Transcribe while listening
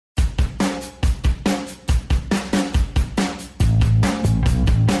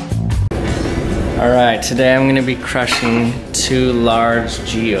Alright, today I'm going to be crushing two large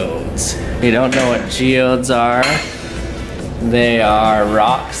geodes. If you don't know what geodes are, they are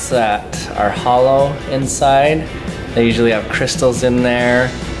rocks that are hollow inside. They usually have crystals in there.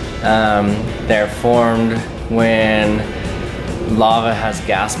 They're formed when lava has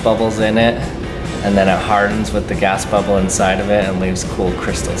gas bubbles in it, and then it hardens with the gas bubble inside of it and leaves cool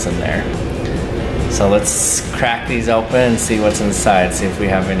crystals in there. So let's crack these open and see what's inside, see if we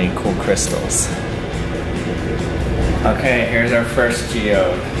have any cool crystals. Okay, here's our first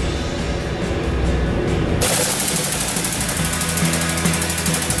geode.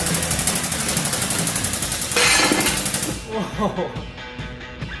 Whoa!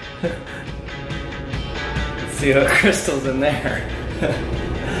 Let's see what crystal's in there.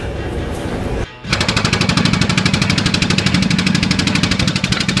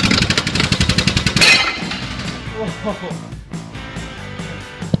 Whoa!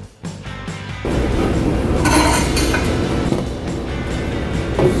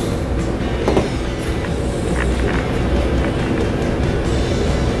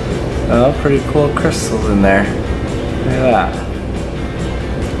 Oh, pretty cool crystals in there. Look at that.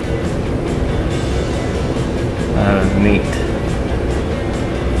 That is neat.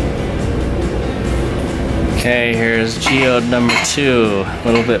 Okay, here's geode number 2, a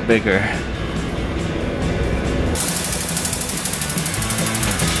little bit bigger.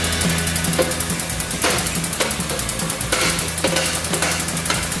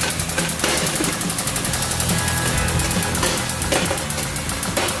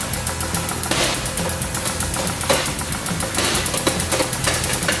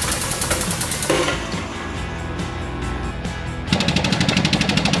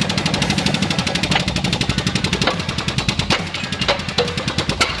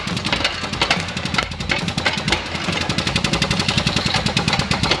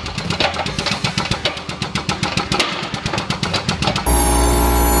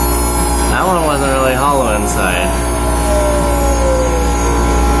 That one wasn't really hollow inside.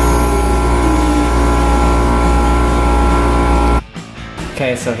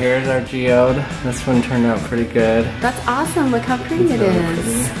 Okay, so here's our geode. This one turned out pretty good. That's awesome, look how pretty it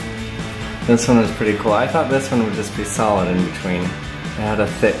is. This one was pretty cool. I thought this one would just be solid in between. It had a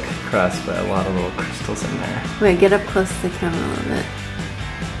thick crust, but a lot of little crystals in there. Wait, get up close to the camera a little bit.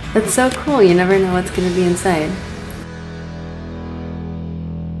 That's so cool, you never know what's going to be inside.